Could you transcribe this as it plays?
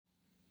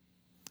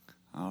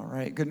All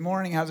right. Good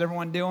morning. How's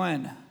everyone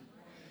doing?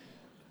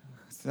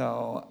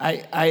 So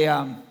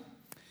I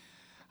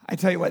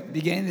tell you what,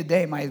 beginning of the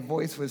day, my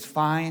voice was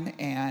fine,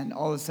 and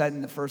all of a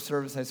sudden, the first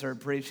service, I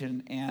started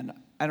preaching, and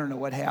I don't know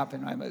what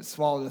happened. I might have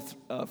swallowed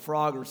a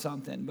frog or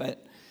something,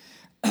 but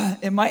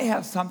it might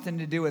have something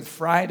to do with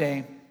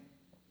Friday.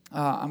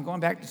 I'm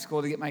going back to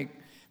school to get my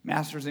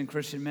master's in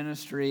Christian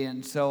ministry,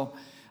 and so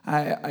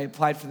I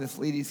applied for this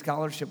Leedy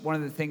scholarship. One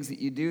of the things that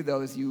you do,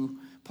 though, is you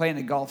play in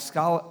a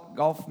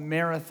golf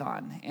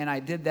marathon, and I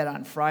did that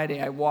on Friday.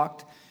 I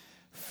walked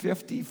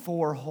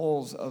 54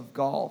 holes of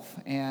golf,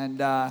 and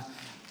I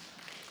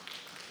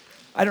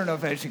don't know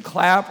if I should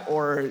clap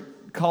or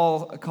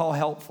call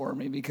help for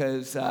me,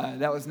 because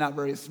that was not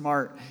very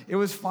smart. It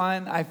was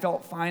fun. I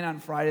felt fine on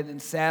Friday. Then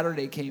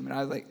Saturday came, and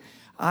I was like,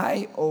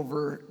 I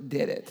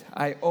overdid it,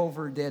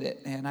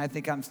 and I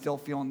think I'm still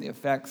feeling the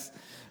effects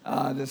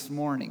this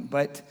morning.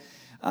 But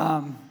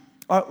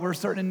we're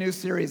starting a new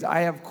series.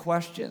 I have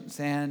questions,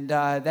 and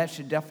that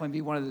should definitely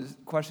be one of the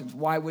questions.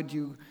 Why would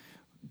you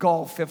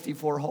golf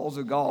 54 holes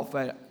of golf?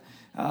 But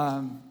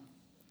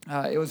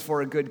it was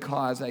for a good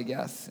cause, I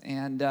guess.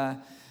 And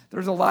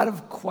there's a lot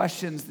of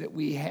questions that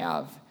we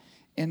have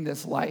in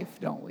this life,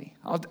 don't we?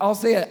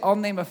 I'll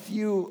name a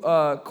few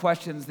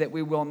questions that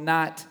we will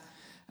not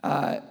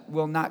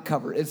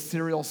cover. Is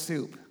cereal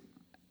soup?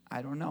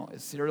 I don't know.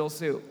 Is cereal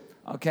soup?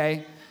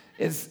 Okay.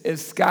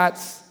 Is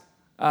Scott's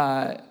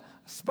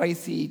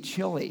spicy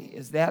chili,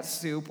 is that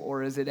soup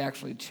or is it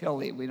actually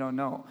chili? We don't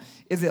know.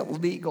 Is it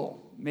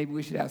legal? Maybe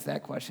we should ask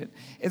that question.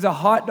 Is a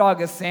hot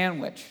dog a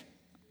sandwich?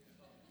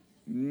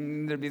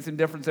 There'd be some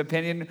different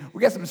opinion.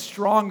 We got some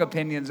strong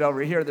opinions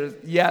over here.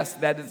 Yes,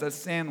 that is a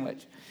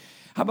sandwich.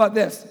 How about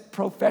this?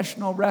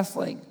 Professional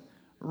wrestling,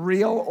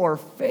 real or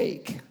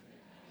fake?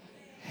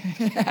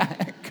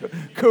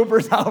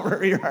 Cooper's over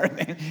here.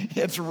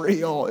 It's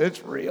real.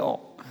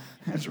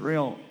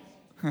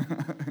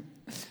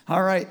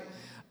 All right.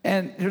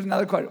 And here's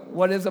another question.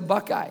 What is a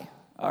Buckeye?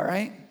 All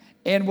right.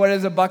 And what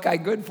is a Buckeye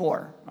good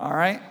for? All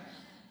right.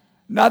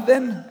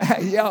 Nothing?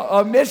 Yeah,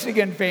 a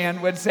Michigan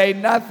fan would say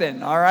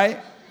nothing. All right.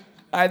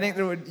 I think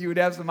you would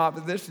have some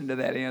opposition to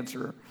that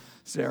answer,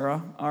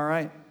 Sarah. All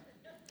right.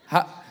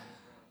 How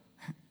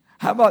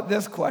about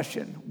this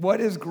question?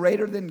 What is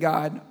greater than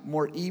God,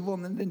 more evil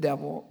than the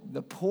devil?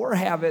 The poor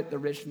have it, the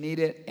rich need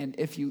it, and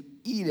if you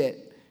eat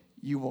it,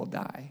 you will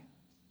die.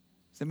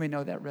 Does anybody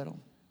know that riddle?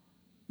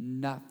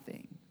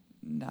 Nothing.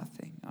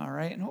 All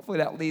right, and hopefully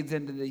that leads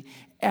into the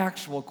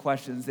actual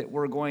questions that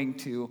we're going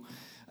to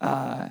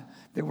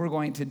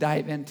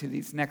dive into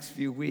these next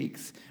few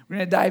weeks. We're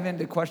going to dive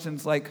into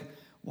questions like,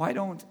 why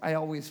don't I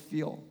always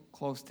feel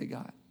close to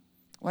God?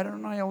 Why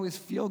don't I always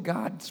feel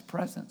God's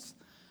presence?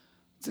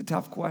 It's a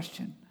tough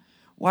question.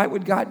 Why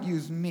would God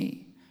use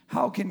me?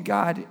 How can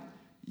God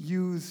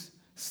use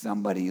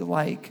somebody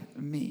like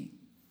me?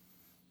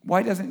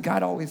 Why doesn't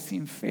God always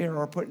seem fair?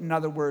 Or put in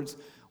other words,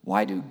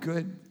 why do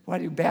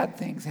bad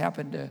things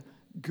happen to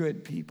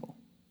good people?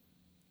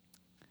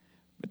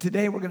 But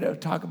today we're going to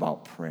talk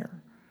about prayer.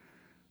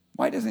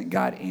 Why doesn't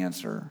God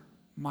answer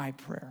my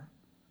prayer?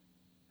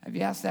 Have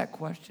you asked that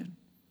question?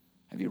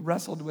 Have you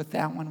wrestled with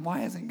that one? Why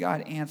hasn't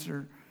God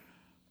answered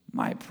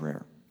my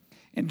prayer?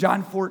 In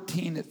John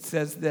 14, it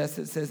says this.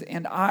 It says,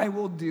 and I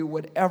will do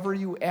whatever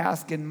you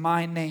ask in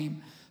my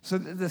name, so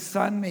that the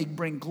Son may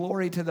bring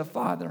glory to the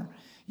Father.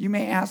 You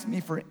may ask me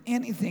for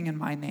anything in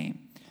my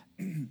name,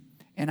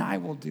 and I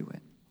will do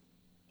it.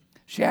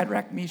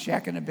 Shadrach,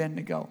 Meshach, and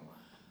Abednego,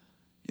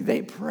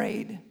 they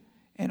prayed,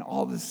 and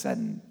all of a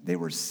sudden, they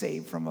were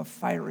saved from a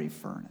fiery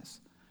furnace.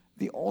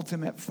 The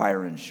ultimate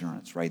fire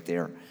insurance right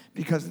there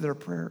because of their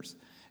prayers.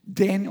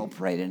 Daniel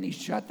prayed, and he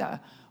shut the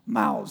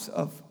mouths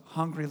of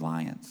hungry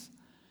lions.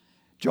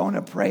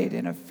 Jonah prayed,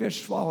 and a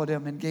fish swallowed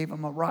him and gave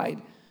him a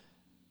ride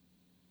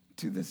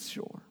to the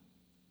shore.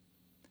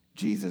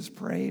 Jesus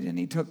prayed, and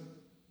he took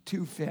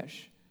 2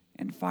 fish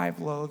and 5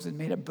 loaves and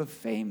made a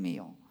buffet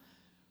meal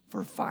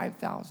for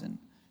 5,000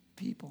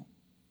 people.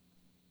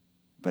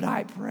 But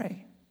I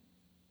pray,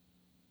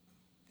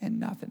 and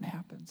nothing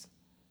happens.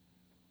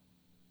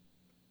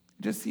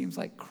 It just seems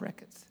like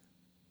crickets.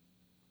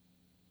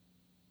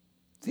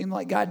 It seems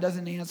like God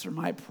doesn't answer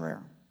my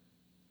prayer.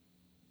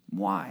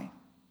 Why?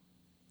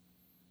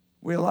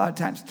 We a lot of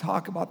times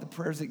talk about the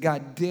prayers that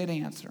God did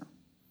answer.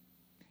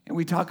 And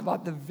we talk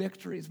about the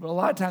victories, but a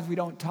lot of times we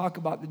don't talk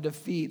about the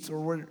defeats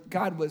or where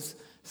God was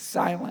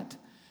silent.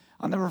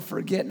 I'll never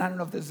forget, and I don't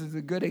know if this is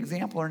a good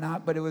example or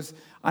not, but it was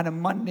on a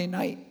Monday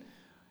night.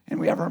 And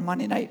we have our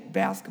Monday night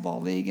basketball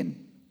league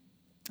in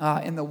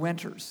the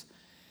winters.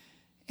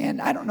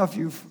 And I don't know if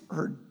you've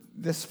heard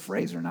this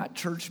phrase or not,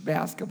 church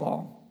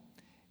basketball.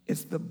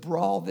 It's the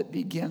brawl that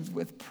begins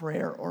with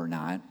prayer or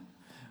not.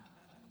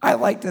 I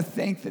like to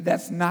think that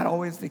that's not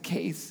always the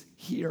case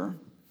here.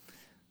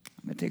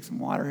 I'm going to take some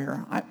water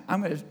here.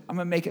 I'm going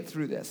to make it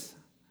through this.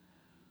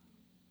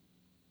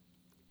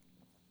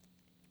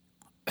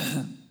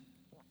 I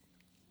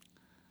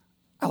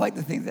like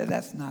to think that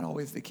that's not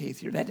always the case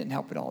here. That didn't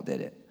help at all,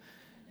 did it?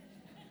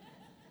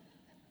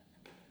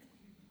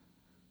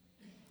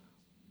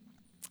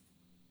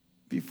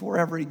 before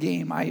every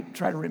game, I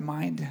try to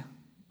remind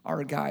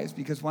our guys,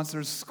 because once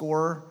there's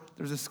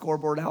a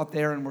scoreboard out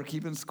there and we're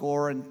keeping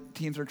score and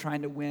teams are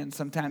trying to win,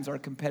 sometimes our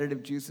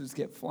competitive juices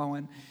get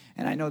flowing.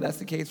 And I know that's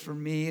the case for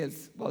me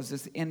as well as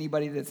just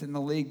anybody that's in the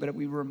league, but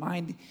we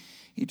remind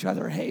each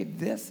other, hey,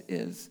 this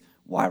is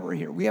why we're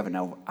here. We have an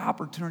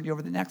opportunity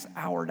over the next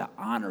hour to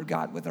honor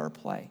God with our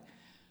play,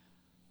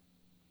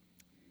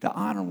 to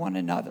honor one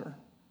another,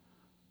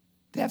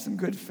 to have some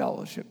good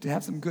fellowship, to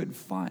have some good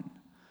fun.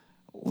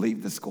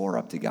 Leave the score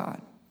up to God.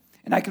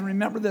 And I can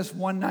remember this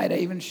one night, I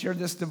even shared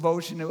this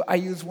devotion. I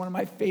used one of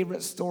my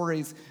favorite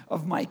stories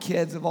of my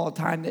kids of all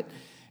time that,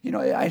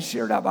 I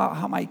shared about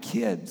how my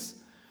kids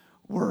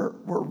were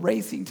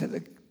racing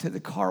to the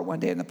car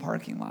one day in the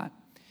parking lot.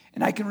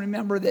 And I can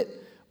remember that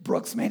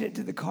Brooks made it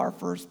to the car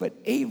first, but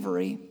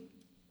Avery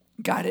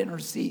got in her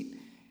seat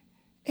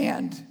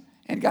and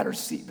got her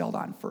seatbelt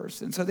on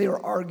first. And so they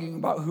were arguing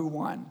about who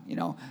won.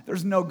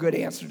 There's no good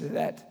answer to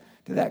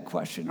that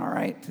question, all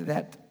right, to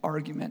that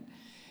argument.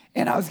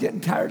 And I was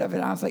getting tired of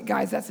it. I was like,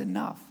 guys, that's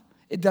enough.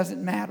 It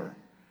doesn't matter.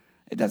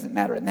 It doesn't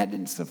matter. And that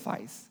didn't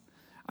suffice.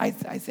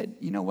 I said,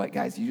 you know what,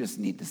 guys, you just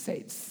need to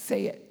say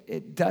it.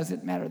 It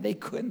doesn't matter. They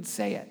couldn't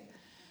say it.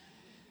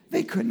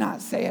 They could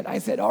not say it. I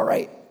said, all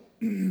right,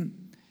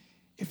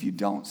 if you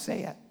don't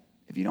say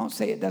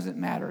it doesn't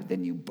matter,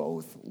 then you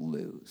both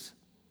lose.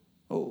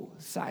 Oh,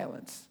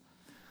 silence.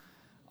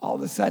 All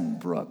of a sudden,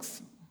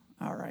 Brooks,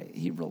 all right,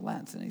 he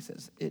relents and he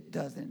says, it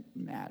doesn't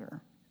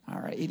matter. All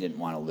right, he didn't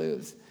want to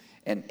lose.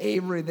 And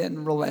Avery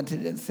then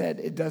relented and said,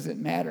 it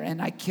doesn't matter. And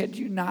I kid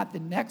you not, the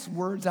next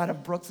words out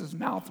of Brooks's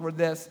mouth were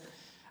this: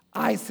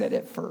 I said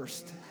it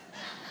first.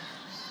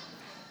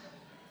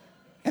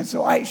 And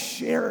so I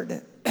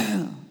shared,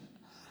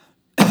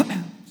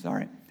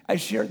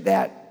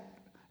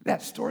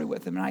 that story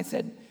with him. And I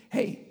said,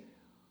 hey,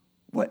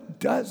 what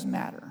does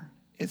matter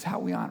is how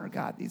we honor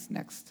God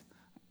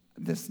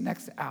this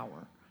next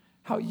hour.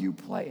 How you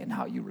play and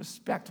how you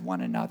respect one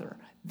another.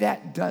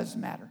 That does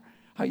matter.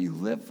 How you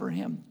live for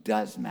him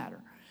does matter.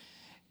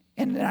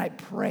 And then I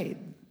prayed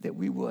that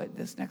we would,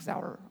 this next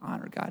hour,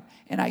 honor God.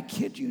 And I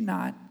kid you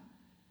not,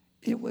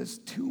 it was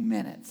 2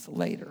 minutes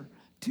later,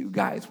 two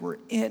guys were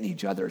in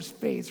each other's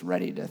face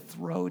ready to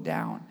throw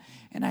down.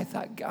 And I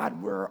thought,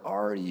 God, where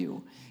are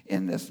you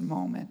in this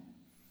moment?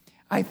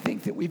 I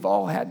think that we've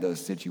all had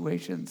those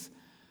situations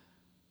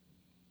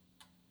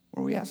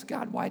where we ask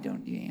God, why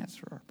don't you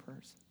answer our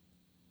prayers?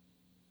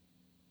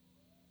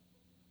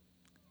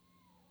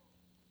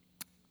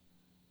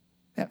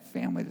 That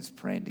family that's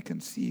praying to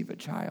conceive a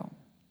child.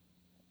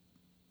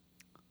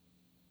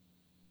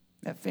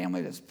 That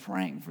family that's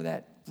praying for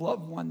that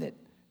loved one that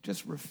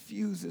just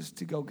refuses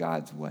to go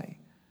God's way,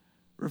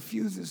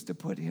 refuses to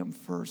put him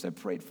first. I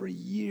prayed for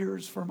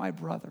years for my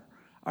brother.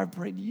 I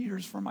prayed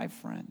years for my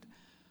friend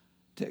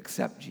to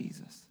accept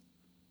Jesus.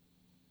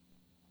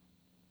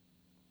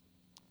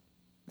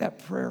 That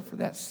prayer for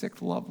that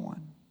sick loved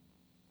one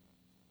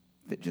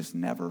that just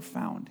never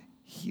found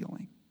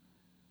healing.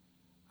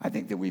 I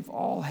think that we've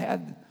all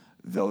had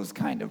those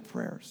kind of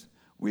prayers.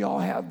 We all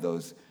have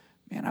those,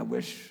 man, I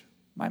wish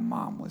my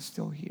mom was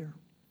still here.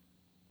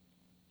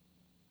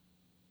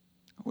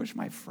 I wish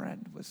my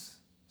friend was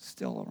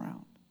still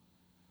around.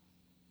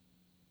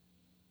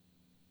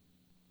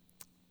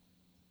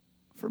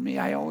 For me,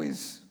 I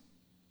always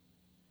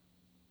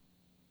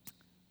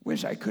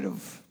wish I could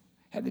have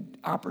had the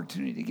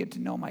opportunity to get to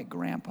know my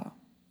grandpa.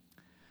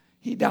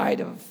 He died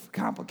of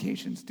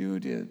complications due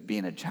to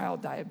being a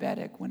child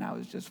diabetic when I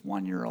was just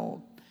 1 year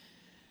old.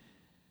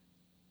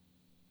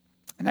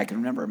 And I can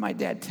remember my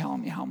dad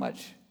telling me how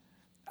much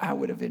I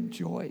would have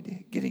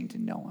enjoyed getting to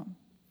know him.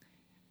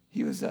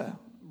 He was a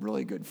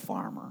really good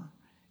farmer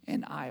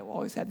in Iowa,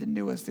 always had the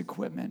newest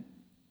equipment,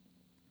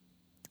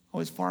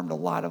 always farmed a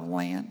lot of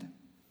land.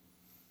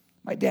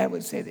 My dad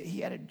would say that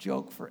he had a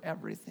joke for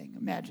everything.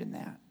 Imagine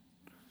that.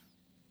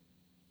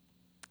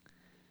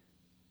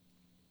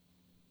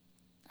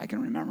 I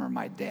can remember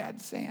my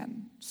dad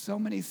saying, so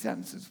many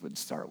sentences would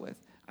start with,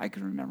 I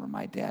can remember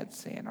my dad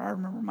saying, or I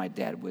remember my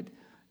dad would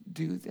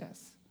do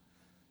this.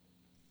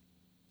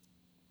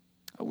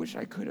 I wish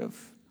I could have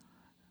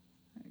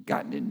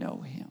gotten to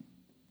know him.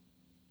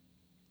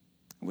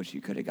 I wish he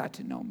could have got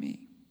to know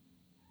me.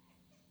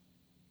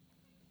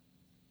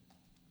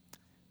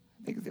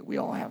 I think that we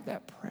all have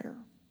that prayer.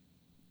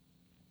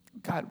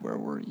 God, where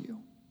were you?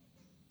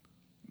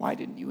 Why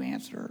didn't you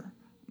answer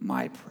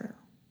my prayer?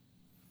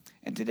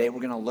 And today we're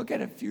going to look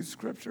at a few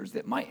scriptures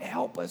that might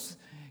help us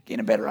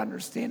gain a better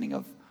understanding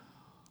of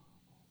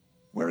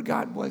where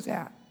God was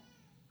at,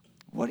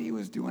 what he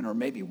was doing, or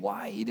maybe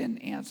why he didn't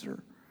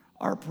answer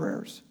our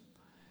prayers.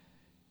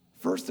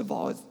 First of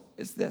all,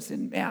 is this.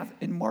 In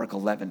Mark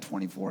 11,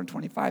 24 and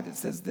 25, it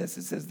says this.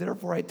 It says,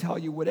 therefore I tell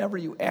you, whatever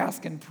you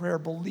ask in prayer,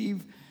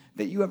 believe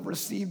that you have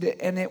received it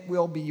and it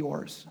will be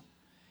yours.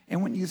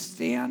 And when you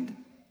stand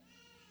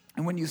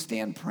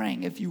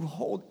praying, if you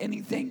hold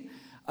anything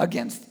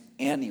against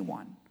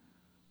anyone,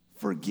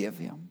 forgive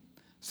him,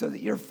 so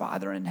that your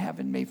Father in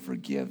heaven may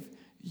forgive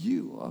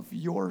you of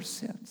your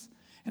sins.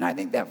 And I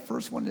think that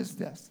first one is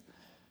this.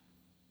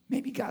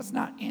 Maybe God's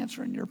not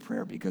answering your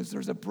prayer because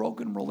there's a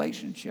broken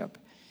relationship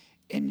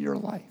in your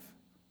life.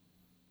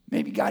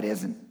 Maybe God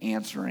isn't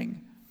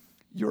answering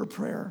your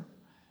prayer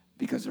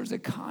because there's a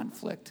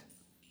conflict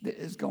that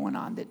is going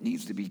on that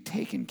needs to be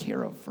taken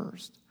care of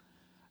first.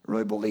 I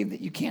really believe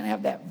that you can't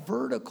have that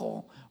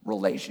vertical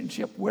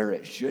relationship where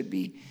it should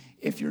be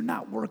if you're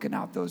not working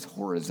out those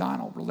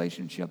horizontal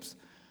relationships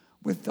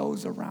with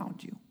those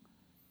around you.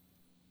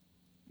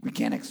 We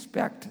can't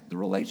expect the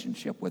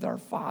relationship with our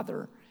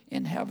Father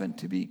in heaven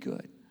to be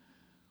good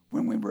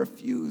when we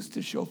refuse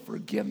to show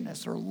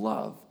forgiveness or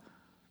love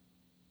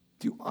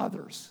to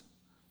others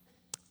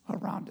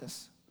around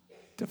us,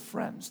 to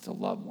friends, to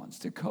loved ones,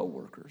 to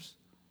coworkers,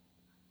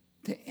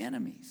 to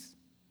enemies.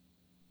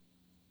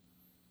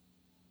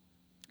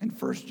 In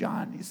 1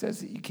 John, he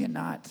says that you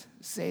cannot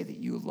say that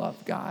you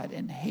love God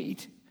and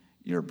hate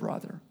your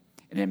brother.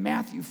 And in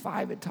Matthew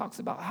 5, it talks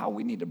about how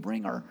we need to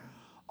bring our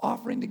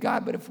offering to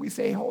God. But if we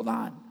say, hold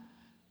on,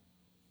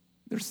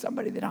 there's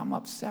somebody that I'm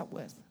upset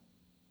with.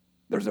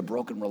 There's a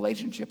broken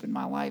relationship in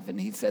my life. And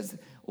he says,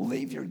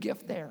 leave your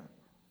gift there.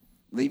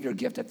 Leave your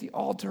gift at the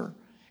altar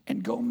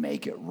and go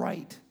make it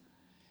right.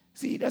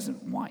 See, he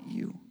doesn't want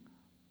you.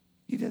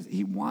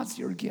 He wants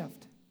your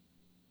gift.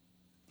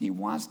 He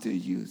wants to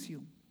use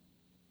you.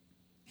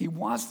 He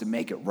wants to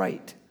make it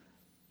right.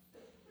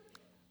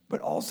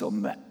 But also,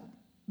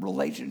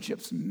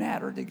 relationships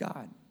matter to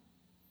God.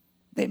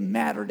 They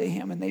matter to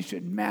him, and they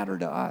should matter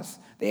to us.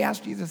 They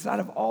asked Jesus, out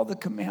of all the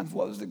commands,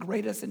 what was the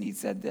greatest? And he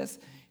said this.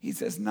 He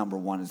says, number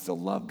one is to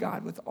love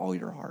God with all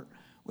your heart,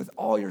 with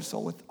all your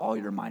soul, with all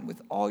your mind,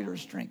 with all your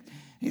strength.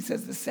 He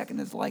says the second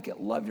is like it,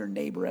 love your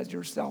neighbor as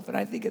yourself. And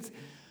I think it's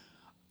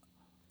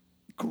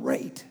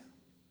great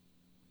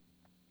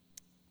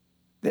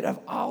that of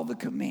all the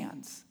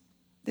commands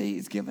that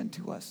he's given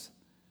to us,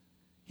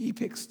 he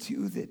picks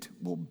two that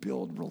will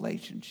build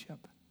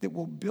relationship, that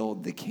will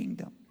build the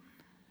kingdom.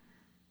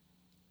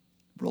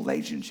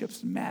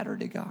 Relationships matter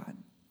to God.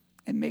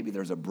 And maybe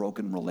there's a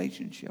broken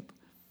relationship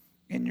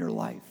in your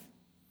life.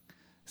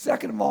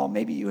 Second of all,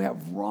 maybe you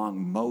have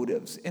wrong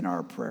motives in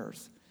our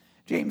prayers.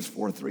 James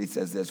 4:3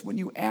 says this, when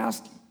you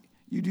ask,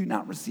 you do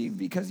not receive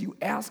because you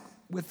ask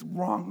with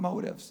wrong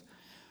motives,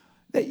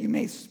 that you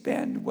may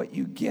spend what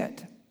you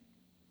get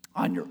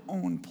on your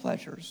own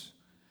pleasures.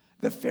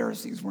 The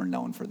Pharisees were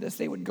known for this.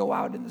 They would go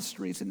out in the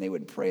streets and they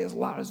would pray as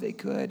loud as they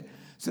could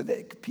so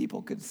that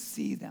people could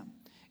see them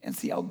and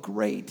see how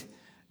great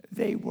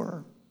they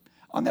were.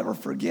 I'll never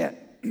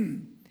forget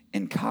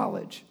in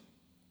college,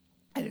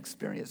 I had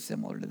experience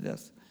similar to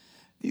this.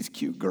 These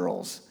cute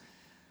girls,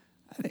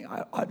 I think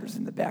Audra's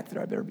in the back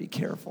there, I better be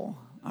careful,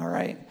 all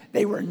right?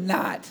 They were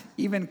not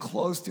even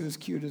close to as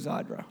cute as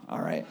Audra,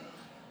 all right?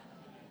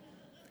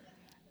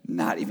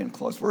 Not even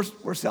close.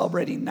 We're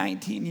celebrating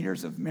 19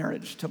 years of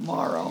marriage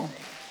tomorrow.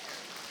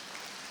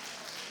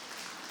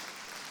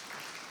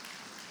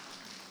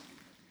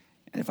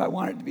 And if I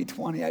want it to be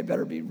 20, I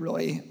better be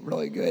really,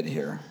 really good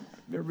here.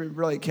 Better be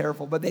really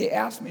careful. But they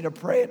asked me to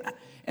pray,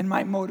 and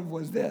my motive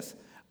was this.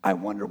 I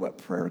wonder what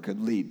prayer could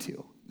lead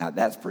to. Now,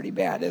 that's pretty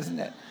bad, isn't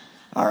it?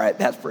 All right,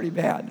 that's pretty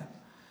bad.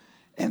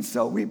 And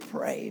so we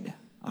prayed,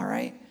 all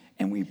right?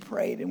 And we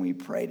prayed,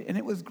 and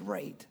it was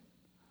great.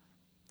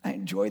 I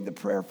enjoyed the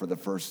prayer for the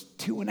first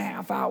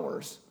 2.5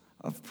 hours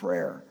of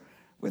prayer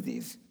with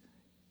these.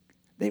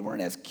 They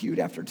weren't as cute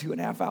after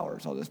 2.5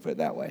 hours, I'll just put it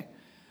that way.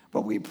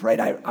 But we prayed.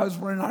 I was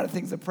running out of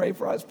things to pray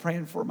for. I was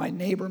praying for my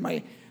neighbor,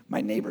 my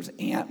neighbor's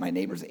aunt, my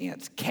neighbor's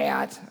aunt's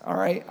cat, all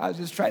right? I was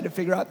just trying to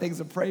figure out things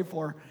to pray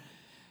for.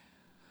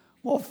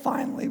 Well,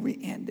 finally we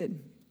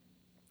ended.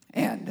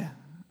 And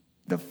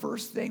the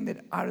first thing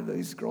that out of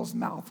these girls'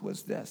 mouth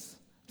was this.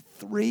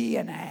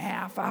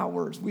 3.5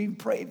 hours. We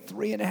prayed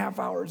 3.5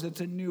 hours.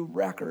 It's a new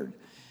record.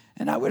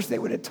 And I wish they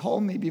would have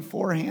told me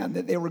beforehand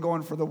that they were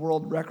going for the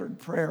world record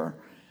prayer.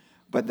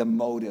 But the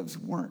motives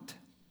weren't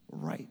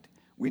right.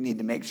 We need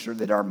to make sure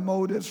that our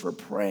motives for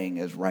praying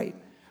is right.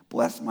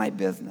 Bless my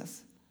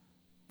business,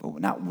 but we're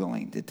not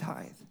willing to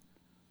tithe.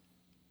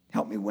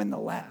 Help me win the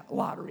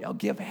lottery. I'll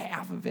give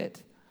half of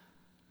it.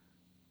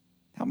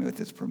 Help me with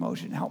this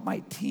promotion. Help my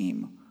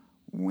team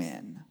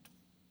win.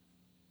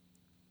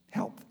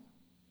 Help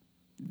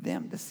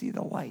them to see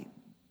the light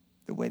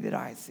the way that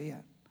I see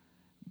it.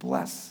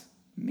 Bless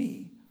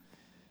me.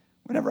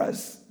 Whenever I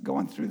was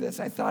going through this,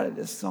 I thought of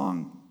this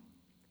song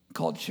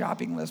called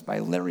Shopping List by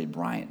Larry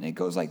Bryant, and it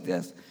goes like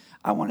this.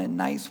 I want a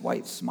nice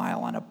white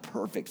smile on a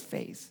perfect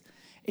face,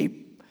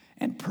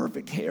 and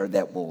perfect hair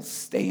that will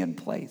stay in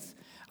place.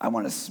 I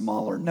want a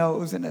smaller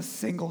nose and a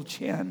single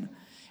chin,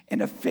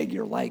 and a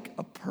figure like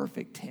a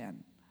perfect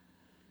 10.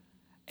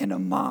 And a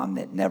mom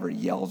that never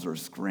yells or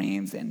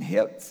screams, and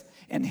hips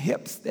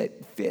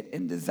that fit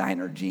in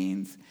designer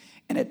jeans,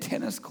 and a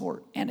tennis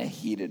court and a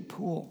heated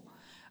pool.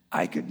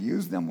 I could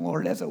use them,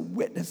 Lord, as a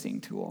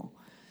witnessing tool,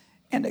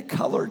 and a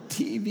color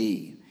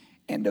TV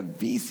and a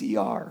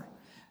VCR.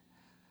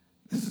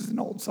 This is an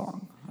old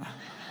song.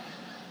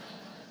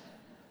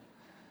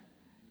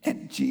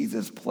 And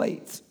Jesus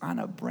plates on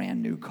a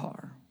brand new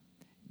car.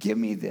 Give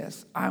me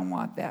this. I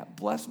want that.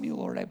 Bless me,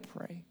 Lord, I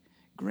pray.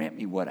 Grant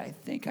me what I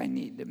think I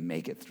need to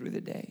make it through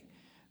the day.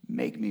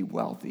 Make me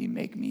wealthy,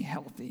 make me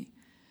healthy.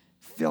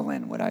 Fill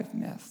in what I've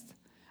missed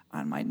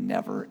on my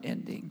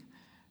never-ending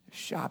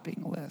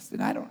shopping list.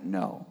 And I don't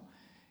know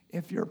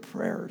if your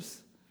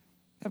prayers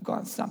have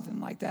gone something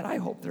like that. I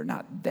hope they're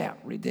not that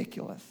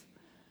ridiculous.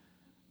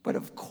 But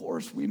of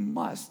course, we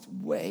must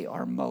weigh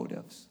our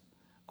motives.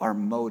 Our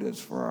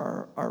motives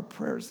for our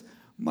prayers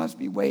must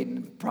be weighed.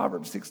 In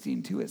Proverbs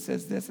 16:2, it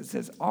says this. It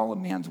says, all a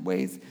man's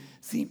ways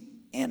seem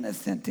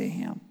innocent to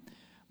him,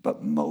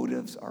 but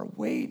motives are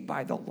weighed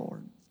by the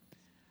Lord.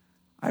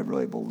 I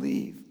really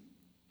believe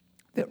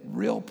that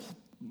real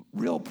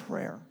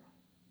prayer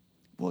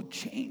will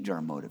change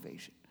our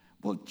motivation,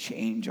 will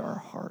change our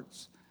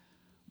hearts,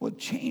 will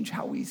change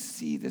how we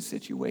see the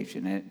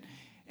situation.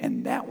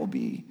 And that will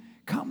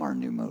become our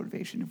new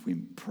motivation if we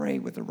pray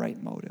with the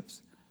right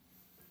motives.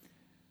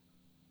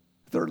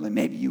 Thirdly,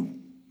 maybe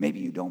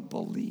you don't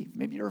believe.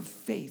 Maybe your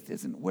faith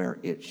isn't where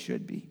it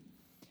should be.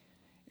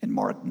 In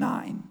Mark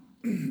 9,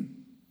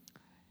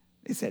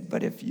 they said,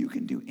 but if you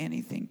can do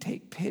anything,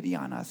 take pity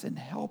on us and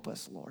help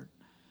us, Lord.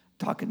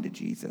 Talking to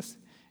Jesus.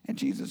 And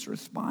Jesus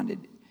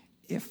responded,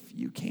 if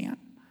you can,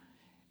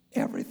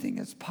 everything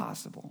is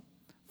possible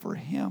for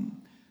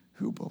him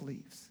who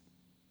believes.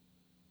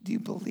 Do you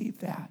believe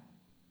that?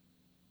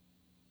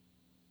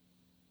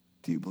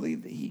 Do you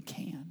believe that he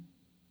can?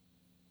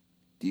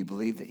 Do you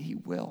believe that he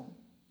will?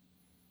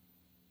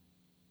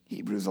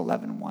 Hebrews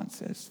 11:1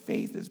 says,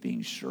 faith is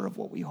being sure of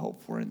what we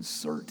hope for and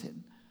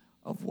certain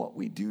of what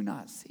we do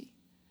not see.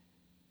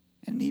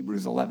 In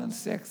Hebrews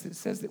 11:6, it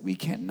says that we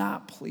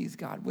cannot please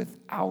God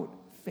without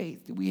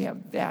faith. Do we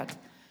have that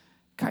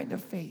kind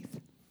of faith?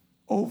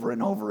 Over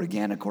and over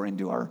again, according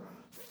to our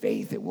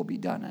faith, it will be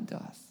done unto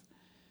us.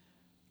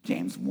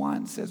 James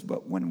 1 says,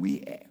 but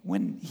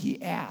when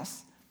he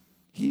asks,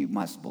 he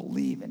must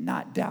believe and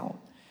not doubt,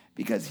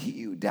 because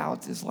he who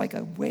doubts is like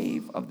a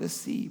wave of the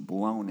sea,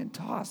 blown and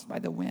tossed by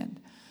the wind.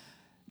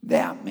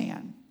 That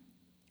man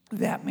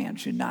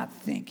should not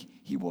think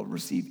he will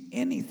receive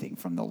anything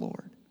from the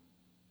Lord.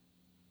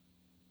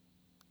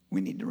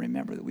 We need to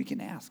remember that we can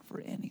ask for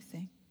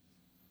anything.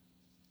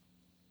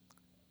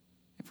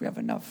 If we have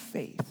enough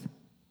faith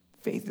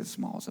as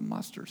small as a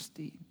mustard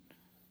seed,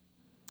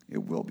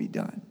 it will be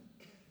done.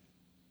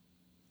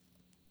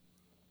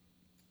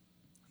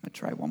 I'm going to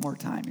try one more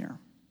time here.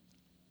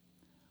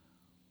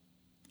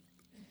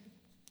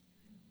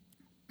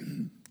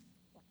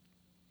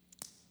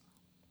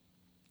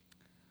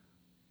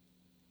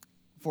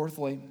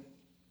 Fourthly,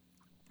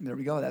 there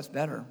we go, that's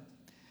better.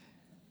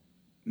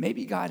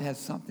 Maybe God has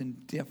something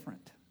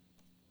different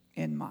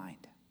in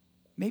mind.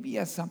 Maybe he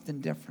has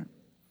something different.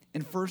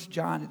 In 1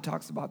 John, it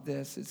talks about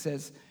this. It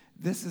says,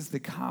 this is the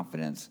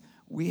confidence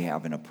we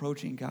have in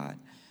approaching God,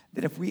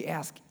 that if we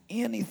ask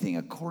anything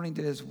according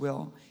to his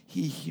will,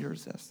 he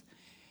hears us.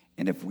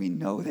 And if we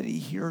know that he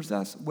hears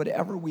us,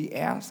 whatever we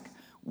ask,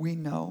 we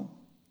know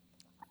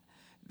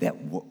that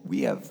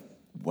we have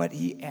what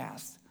he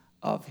asks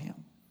of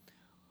him.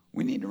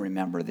 We need to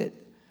remember that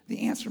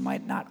the answer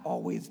might not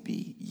always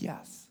be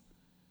yes.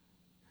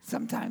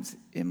 Sometimes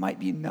it might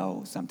be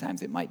no.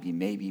 Sometimes it might be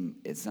maybe.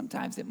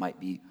 Sometimes it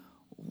might be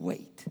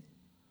wait.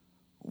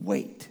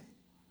 Wait.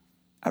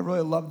 I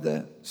really love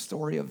the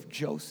story of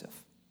Joseph.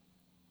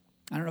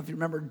 I don't know if you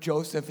remember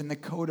Joseph in the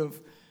coat of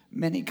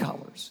many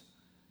colors.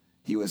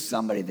 He was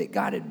somebody that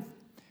God had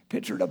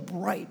pictured a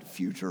bright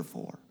future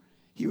for.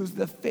 He was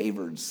the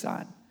favored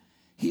son.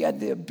 He had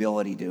the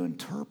ability to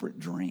interpret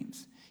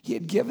dreams. He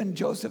had given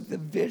Joseph the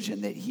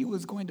vision that he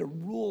was going to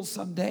rule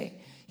someday.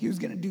 He was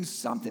going to do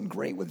something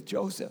great with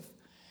Joseph.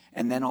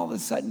 And then all of a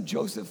sudden,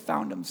 Joseph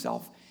found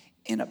himself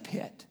in a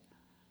pit.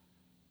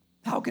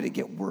 How could it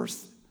get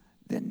worse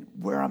than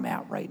where I'm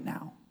at right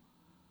now?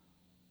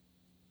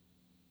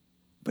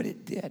 But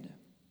it did.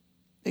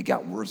 It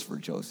got worse for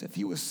Joseph.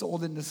 He was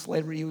sold into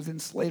slavery. He was in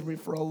slavery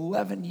for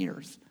 11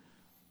 years.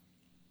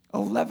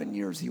 11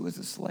 years he was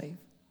a slave.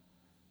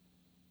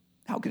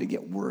 How could it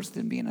get worse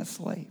than being a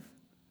slave?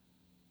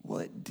 Well,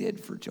 it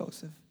did for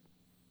Joseph,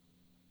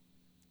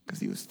 because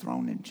he was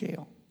thrown in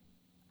jail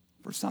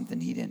for something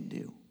he didn't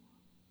do.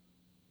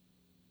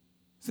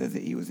 It says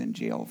that he was in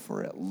jail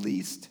for at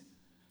least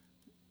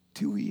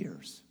 2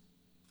 years.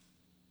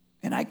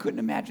 And I couldn't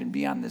imagine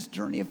being on this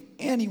journey if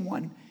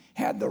anyone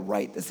had the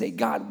right to say,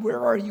 God,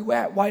 where are you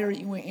at? Why aren't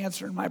you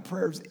answering my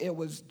prayers? It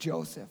was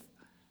Joseph.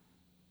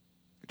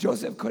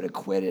 Joseph could have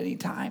quit any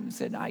time and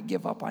said, I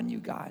give up on you,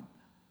 God.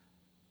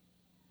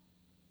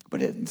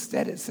 But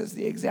instead it says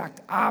the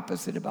exact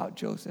opposite about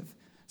Joseph. It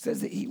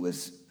says that he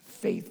was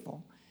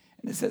faithful.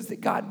 And it says that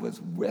God was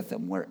with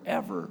him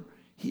wherever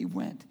he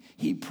went.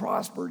 He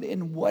prospered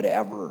in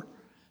whatever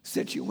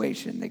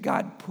situation that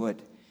God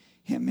put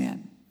him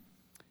in.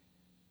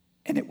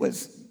 And it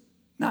was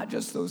not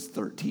just those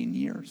 13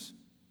 years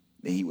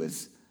that he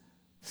was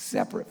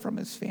separate from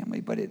his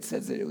family, but it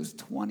says that it was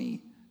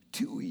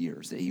 22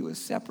 years that he was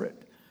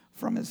separate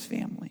from his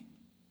family.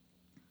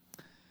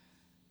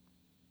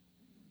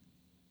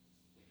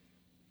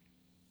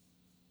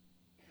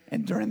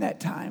 And during that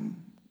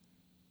time,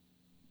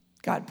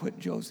 God put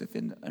Joseph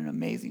in an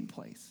amazing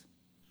place.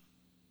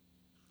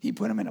 He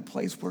put him in a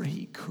place where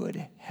he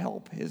could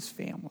help his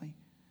family.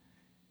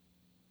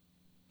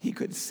 He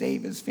could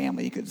save his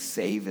family. He could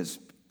save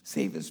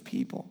his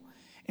people.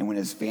 And when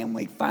his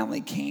family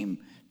finally came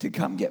to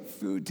come get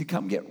food, to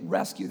come get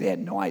rescue, they had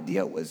no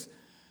idea it was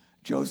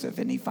Joseph.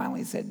 And he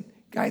finally said,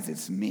 guys,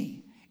 it's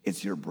me.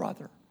 It's your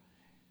brother.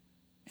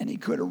 And he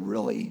could have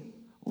really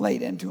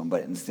laid into him,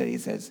 but instead he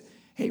says,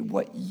 hey,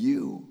 what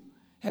you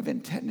have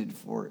intended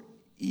for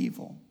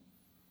evil,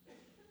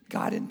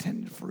 God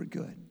intended for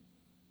good.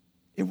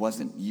 It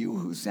wasn't you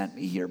who sent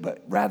me here,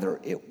 but rather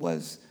it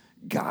was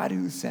God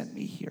who sent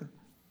me here.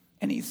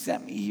 And he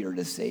sent me here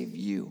to save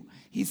you.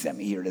 He sent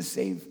me here to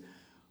save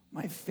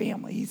my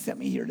family. He sent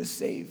me here to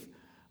save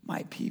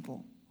my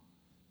people.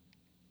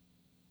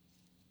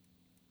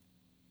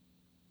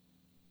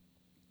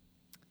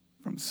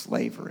 From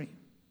slavery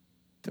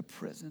to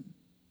prison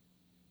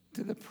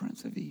to the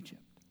prince of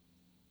Egypt.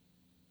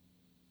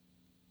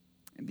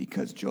 And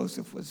because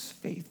Joseph was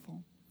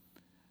faithful,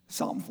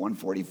 Psalm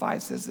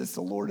 145 says this,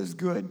 the Lord is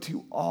good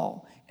to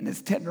all, and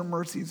his tender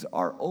mercies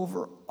are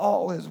over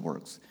all his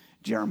works.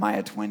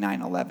 Jeremiah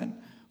 29:11,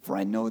 for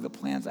I know the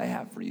plans I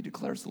have for you,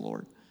 declares the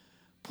Lord.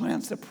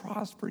 Plans to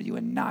prosper you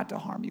and not to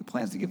harm you.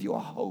 Plans to give you a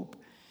hope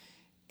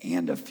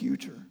and a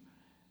future.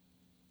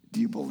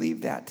 Do you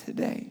believe that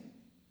today?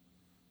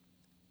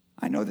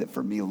 I know that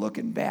for me,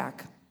 looking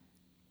back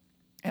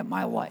at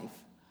my life,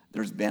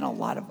 there's been a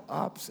lot of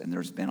ups and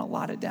there's been a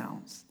lot of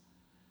downs.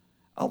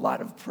 A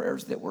lot of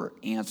prayers that were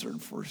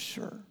answered for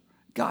sure.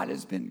 God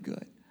has been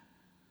good.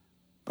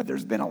 But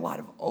there's been a lot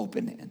of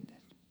open-ended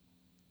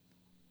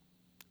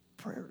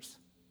prayers.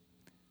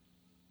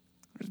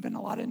 There's been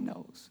a lot of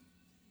no's.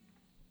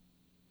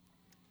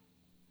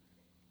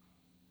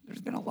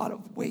 There's been a lot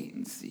of wait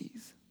and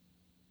sees.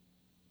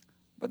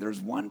 But there's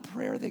one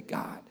prayer that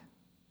God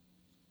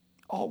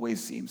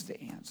always seems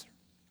to answer.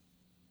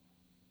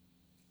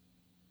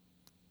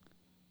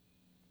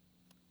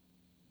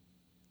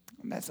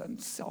 And that's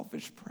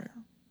unselfish prayer.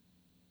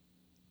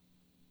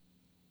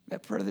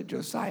 That prayer that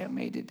Josiah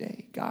made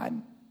today.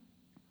 God,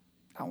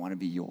 I want to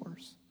be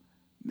yours.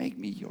 Make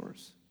me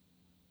yours.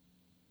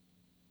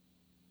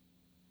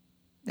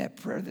 That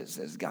prayer that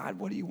says, God,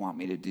 what do you want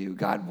me to do?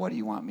 God, what do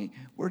you want me?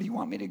 Where do you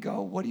want me to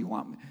go? What do you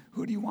want?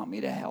 Who do you want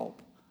me to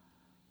help?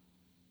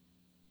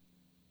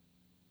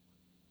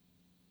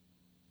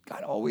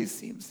 God always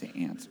seems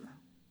to answer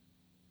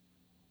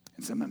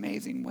in some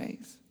amazing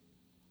ways.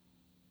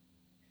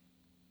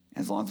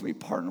 As long as we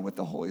partner with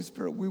the Holy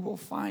Spirit, we will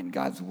find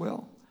God's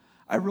will.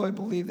 I really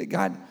believe that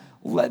God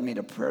led me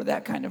to prayer,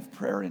 that kind of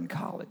prayer in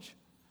college.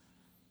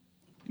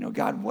 You know,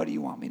 God, what do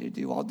you want me to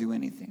do? I'll do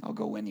anything. I'll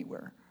go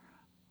anywhere.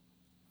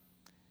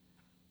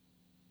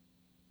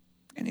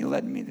 And he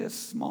led me to this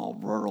small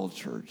rural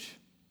church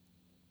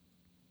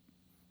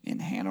in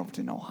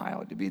Hanoverton,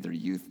 Ohio, to be their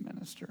youth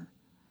minister.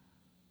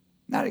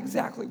 Not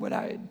exactly what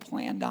I had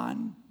planned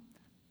on,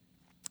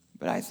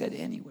 but I said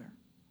anywhere.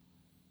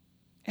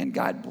 And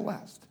God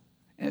blessed.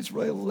 And it's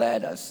really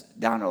led us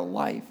down a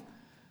life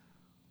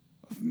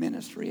of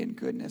ministry and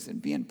goodness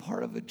and being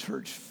part of a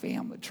church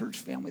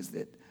families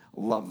that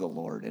love the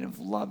Lord and have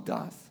loved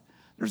us.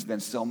 There's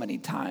been so many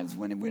times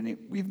when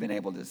we've been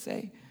able to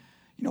say,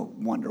 you know,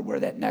 wonder where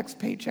that next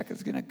paycheck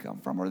is going to come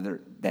from, or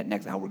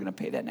how we're going to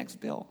pay that next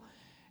bill.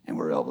 And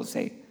we're able to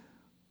say,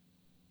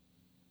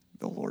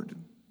 the Lord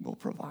will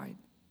provide.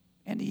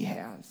 And he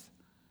has.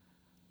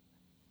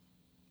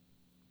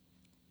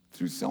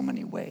 Through so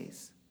many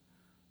ways.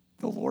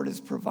 The Lord has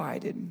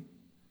provided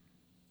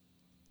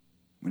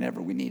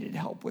whenever we needed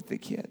help with the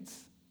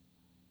kids.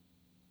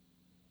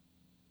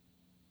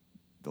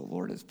 The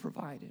Lord has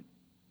provided.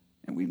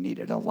 And we've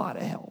needed a lot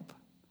of help.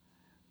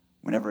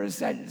 Whenever I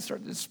decided to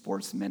start this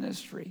sports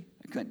ministry,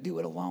 I couldn't do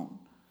it alone.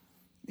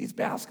 These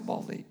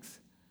basketball leagues,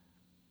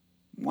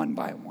 one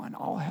by one,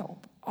 I'll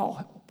help.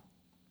 I'll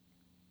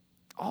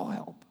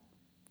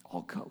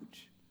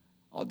coach.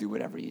 I'll do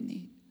whatever you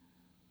need.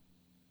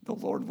 The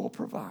Lord will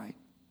provide.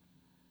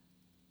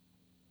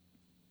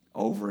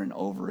 Over and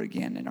over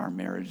again in our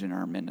marriage and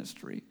our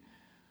ministry,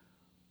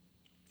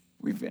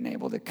 we've been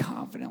able to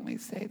confidently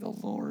say the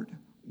Lord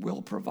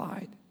will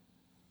provide.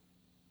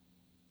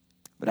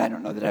 But I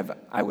don't know that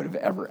I would have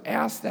ever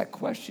asked that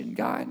question,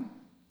 God,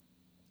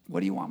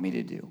 what do you want me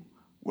to do?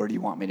 Where do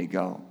you want me to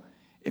go?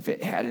 If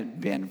it hadn't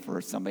been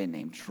for somebody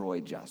named Troy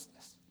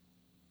Justice.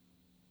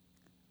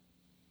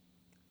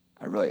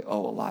 I really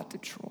owe a lot to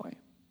Troy.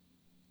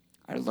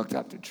 I looked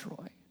up to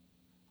Troy.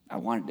 I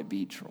wanted to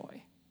be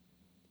Troy.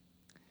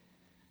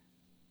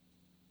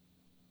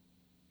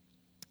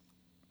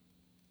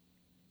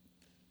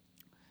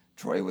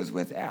 Troy was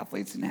with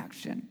Athletes in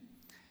Action.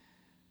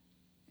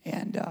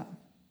 And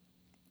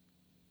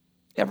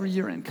every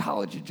year in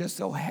college, it just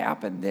so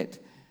happened that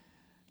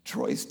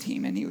Troy's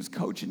team, and he was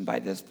coaching by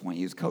this point,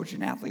 he was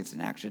coaching Athletes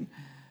in Action,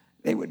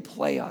 they would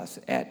play us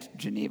at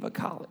Geneva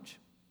College.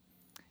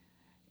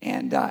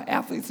 And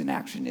Athletes in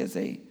Action is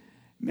a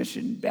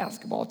mission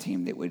basketball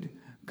team that would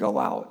go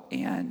out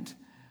and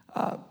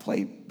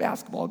play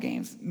basketball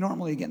games,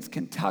 normally against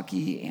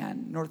Kentucky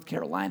and North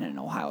Carolina and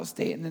Ohio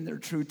State, and then their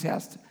true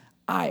test,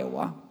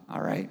 Iowa,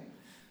 all right?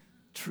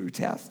 True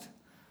test.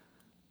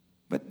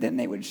 But then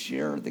they would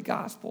share the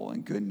gospel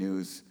and good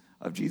news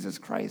of Jesus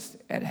Christ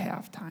at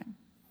halftime.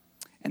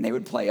 And they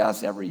would play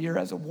us every year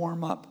as a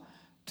warm-up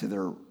to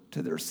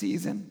their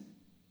season.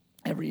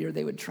 Every year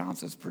they would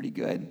trounce us pretty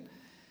good.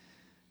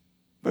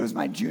 But it was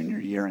my junior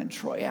year, and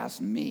Troy asked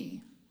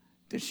me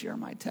to share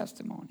my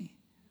testimony.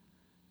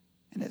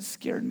 And it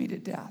scared me to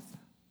death.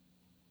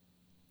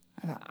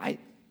 I thought,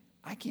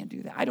 I can't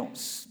do that. I don't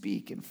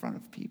speak in front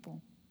of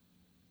people.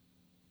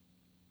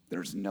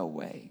 There's no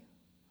way.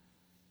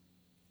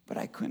 But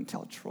I couldn't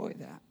tell Troy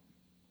that.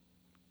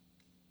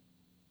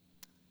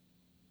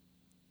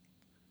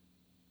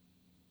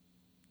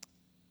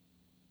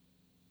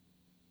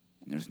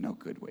 And there's no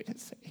good way to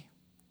say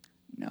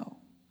no.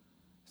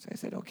 So I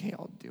said, okay,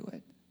 I'll do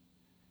it.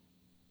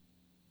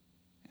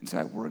 And so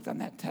I worked on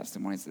that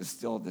testimony. It's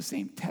still the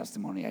same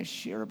testimony I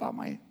share about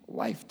my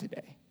life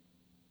today.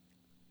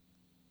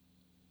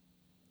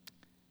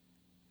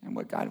 And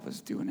what God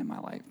was doing in my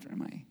life during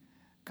my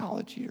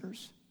college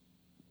years.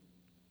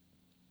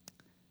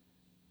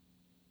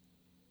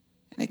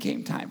 And it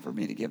came time for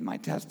me to give my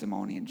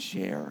testimony and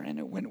share, and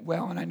it went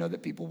well, and I know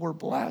that people were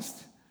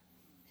blessed.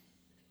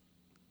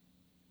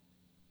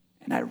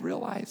 And I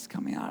realized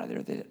coming out of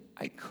there that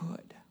I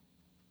could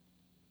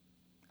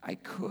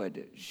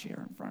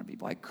share in front of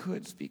people. I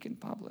could speak in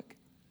public.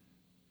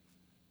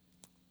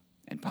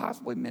 And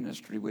possibly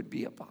ministry would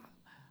be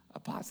a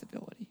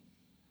possibility.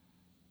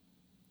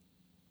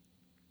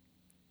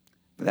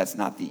 But that's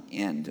not the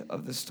end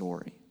of the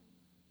story,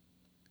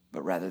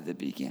 but rather the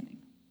beginning.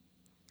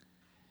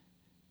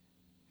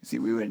 See, I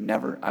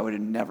would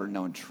have never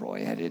known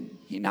Troy had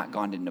he not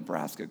gone to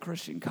Nebraska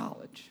Christian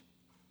College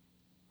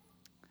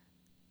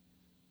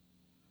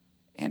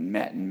and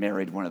met and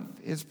married one of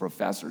his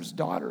professor's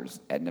daughters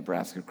at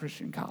Nebraska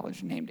Christian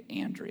College named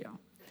Andrea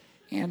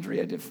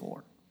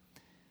DeFore,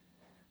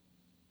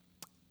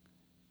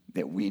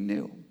 that we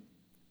knew.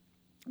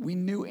 We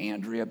knew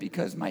Andrea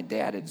because my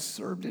dad had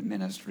served in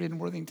ministry in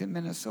Worthington,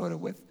 Minnesota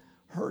with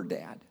her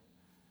dad.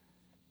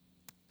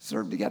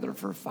 Served together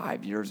for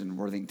 5 years in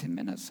Worthington,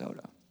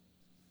 Minnesota.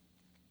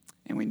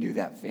 And we knew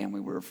that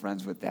family. We were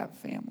friends with that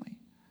family.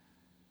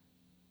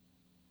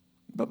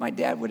 But my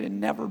dad would have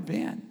never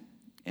been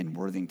in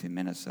Worthington,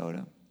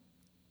 Minnesota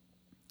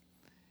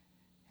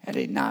had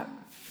he not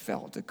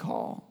felt a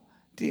call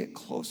to get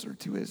closer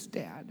to his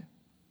dad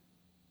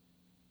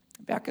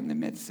back in the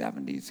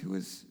mid-70s, who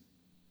was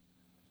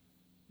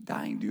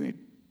dying due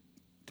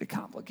to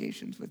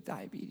complications with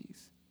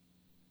diabetes.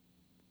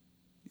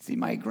 You see,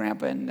 my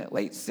grandpa in the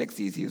late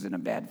 60s, he was in a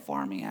bad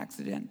farming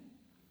accident.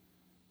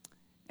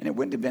 And it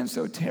wouldn't have been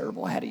so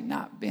terrible had he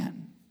not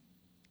been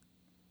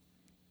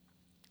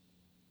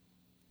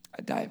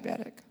a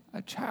diabetic,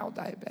 a child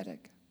diabetic.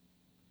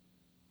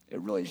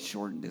 It really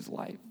shortened his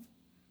life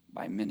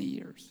by many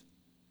years.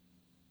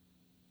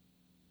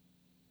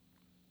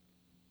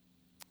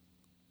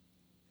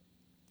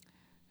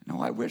 No,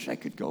 I wish I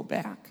could go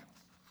back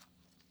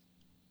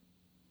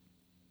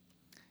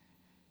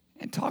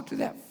and talk to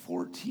that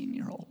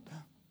 14-year-old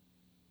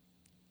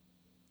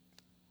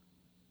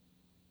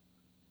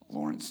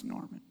Lawrence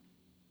Norman.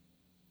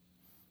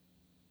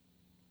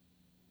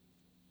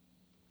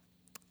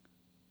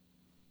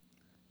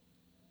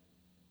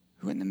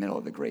 Who in the middle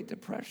of the Great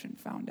Depression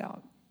found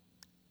out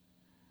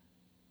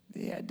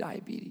that he had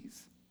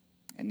diabetes,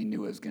 and he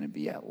knew it was going to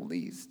be at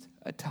least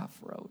a tough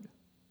road.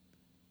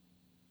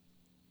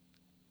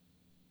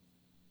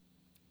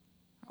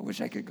 I wish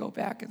I could go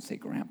back and say,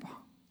 Grandpa,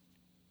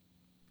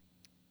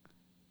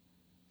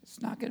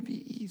 it's not going to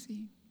be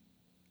easy,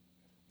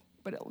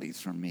 but at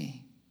least for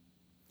me,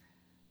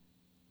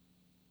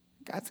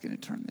 God's going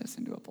to turn this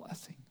into a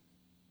blessing.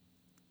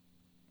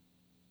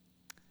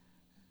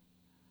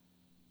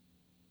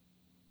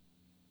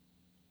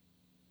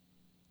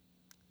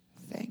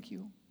 Thank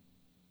you.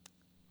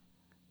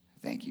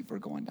 Thank you for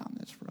going down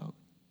this road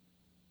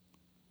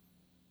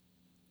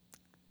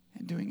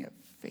and doing it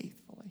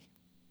faithfully.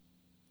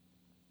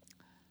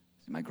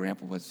 My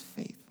grandpa was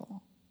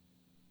faithful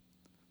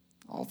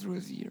all through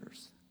his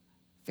years,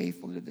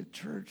 faithful to the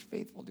church,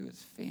 faithful to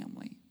his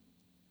family,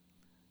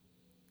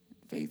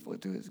 faithful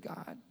to his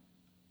God. And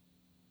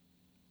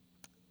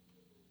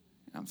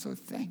I'm so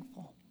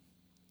thankful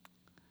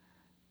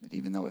that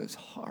even though it was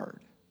hard,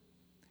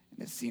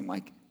 and it seemed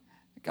like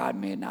God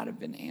may not have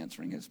been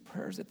answering his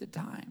prayers at the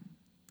time,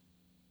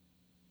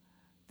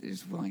 that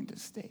he's willing to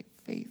stay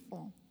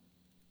faithful.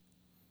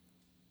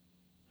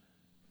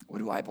 What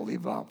do I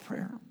believe about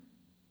prayer?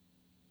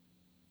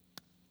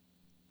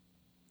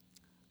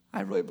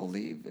 I really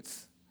believe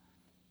it's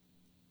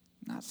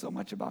not so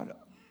much about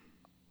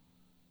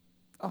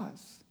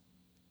us,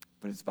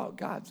 but it's about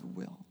God's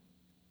will.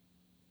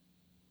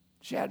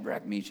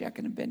 Shadrach, Meshach,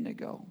 and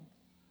Abednego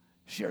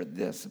shared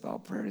this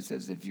about prayer. It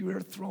says, if you are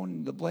thrown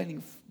in the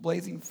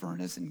blazing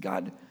furnace, and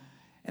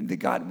the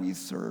God we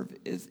serve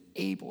is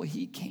able,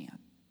 he can,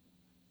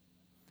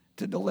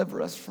 to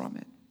deliver us from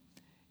it.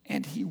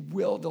 And he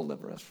will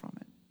deliver us from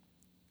it.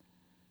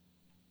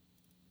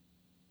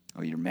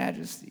 Oh, your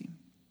majesty.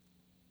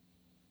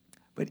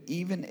 But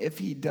even if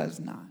he does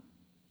not,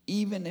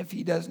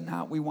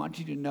 we want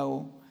you to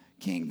know,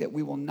 King, that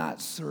we will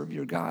not serve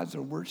your gods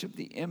or worship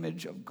the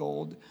image of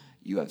gold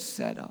you have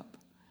set up.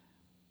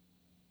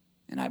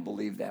 And I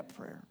believe that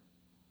prayer.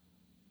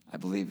 I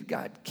believe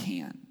God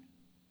can.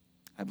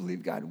 I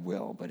believe God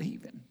will, but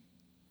even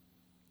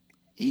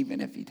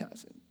if he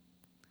doesn't,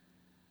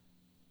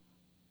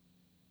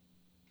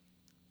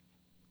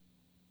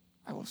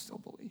 I will still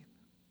believe.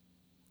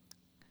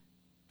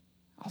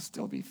 I'll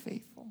still be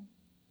faithful.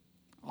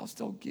 I'll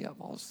still give.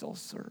 I'll still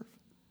serve.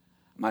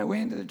 On my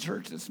way into the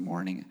church this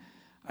morning,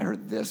 I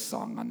heard this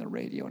song on the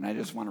radio, and I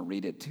just want to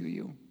read it to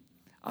you.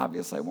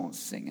 Obviously, I won't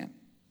sing it.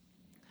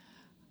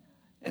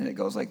 And it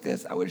goes like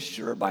this. I was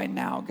sure by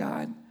now,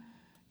 God,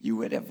 you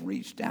would have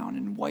reached down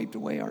and wiped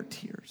away our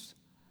tears,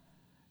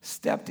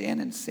 stepped in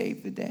and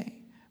saved the day.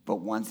 But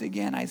once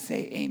again, I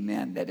say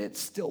amen, that it's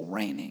still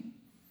raining.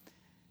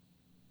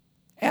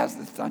 As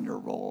the thunder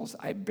rolls,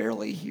 I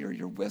barely hear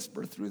your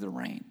whisper through the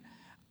rain.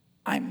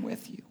 I'm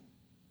with you.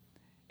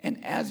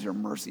 And as your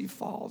mercy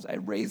falls, I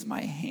raise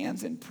my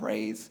hands in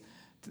praise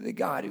to the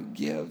God who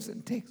gives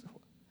and takes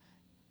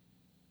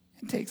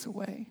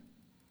away.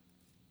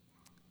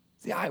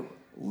 See, I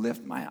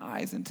lift my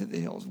eyes into the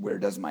hills. Where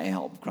does my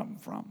help come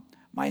from?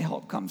 My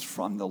help comes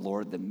from the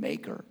Lord, the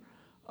maker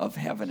of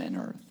heaven and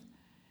earth.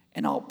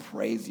 And I'll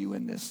praise you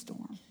in this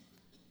storm.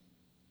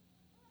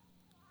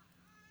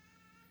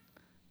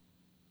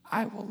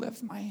 I will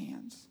lift my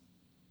hands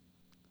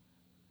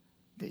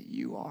that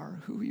you are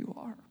who you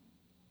are,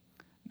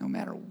 no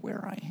matter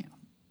where I am.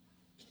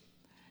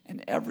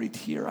 And every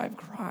tear I've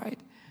cried,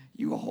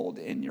 you hold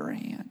in your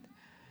hand.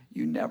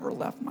 You never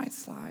left my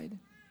side.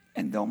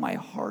 And though my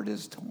heart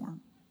is torn,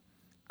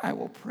 I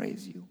will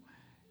praise you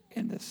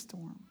in this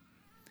storm.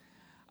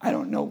 I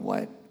don't know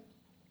what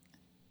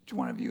each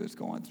one of you is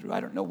going through.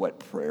 I don't know what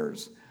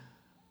prayers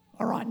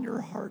are on your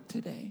heart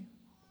today.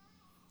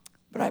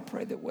 But I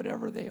pray that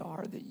whatever they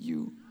are, that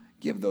you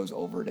give those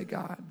over to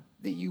God,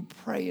 that you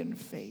pray in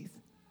faith,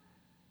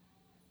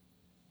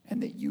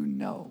 and that you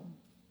know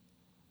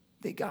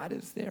that God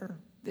is there,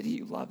 that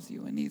he loves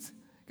you, and he's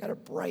got a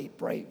bright,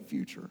 bright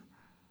future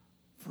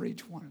for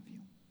each one of you.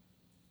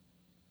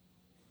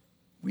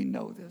 We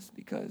know this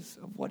because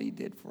of what he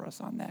did for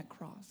us on that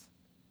cross.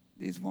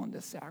 He's willing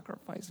to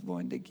sacrifice,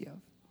 willing to give.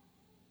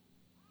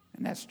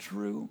 And that's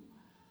true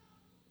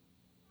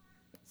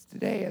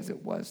today as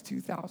it was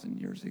 2,000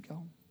 years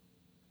ago.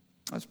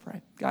 Let's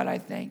pray. God, I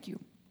thank you.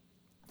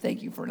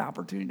 Thank you for an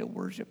opportunity to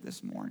worship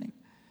this morning.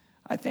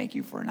 I thank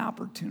you for an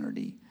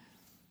opportunity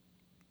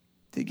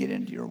to get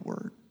into your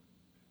word.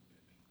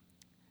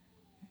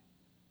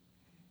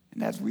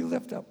 And as we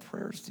lift up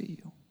prayers to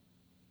you,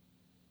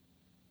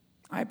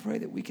 I pray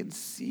that we can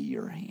see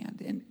your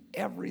hand in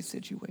every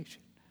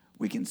situation.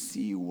 We can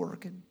see you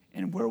working.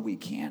 And where we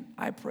can't,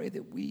 I pray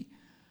that we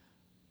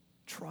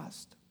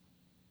trust.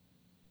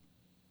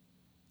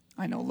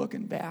 I know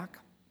looking back,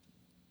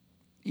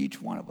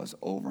 each one of us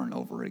over and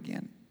over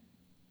again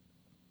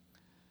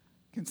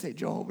can say,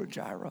 Jehovah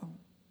Jireh,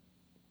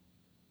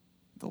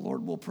 the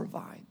Lord will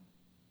provide.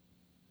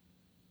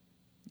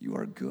 You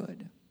are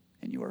good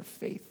and you are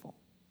faithful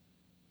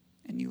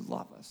and you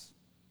love us.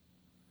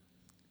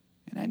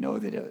 And I know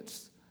that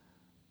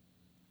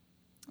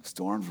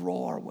storms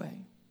roll our way,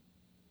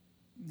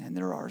 and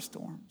there are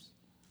storms,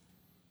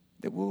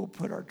 that we will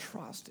put our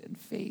trust and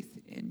faith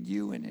in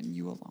you and in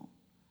you alone.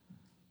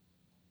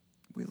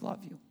 We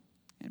love you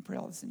and pray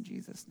all this in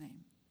Jesus'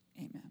 name.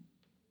 Amen.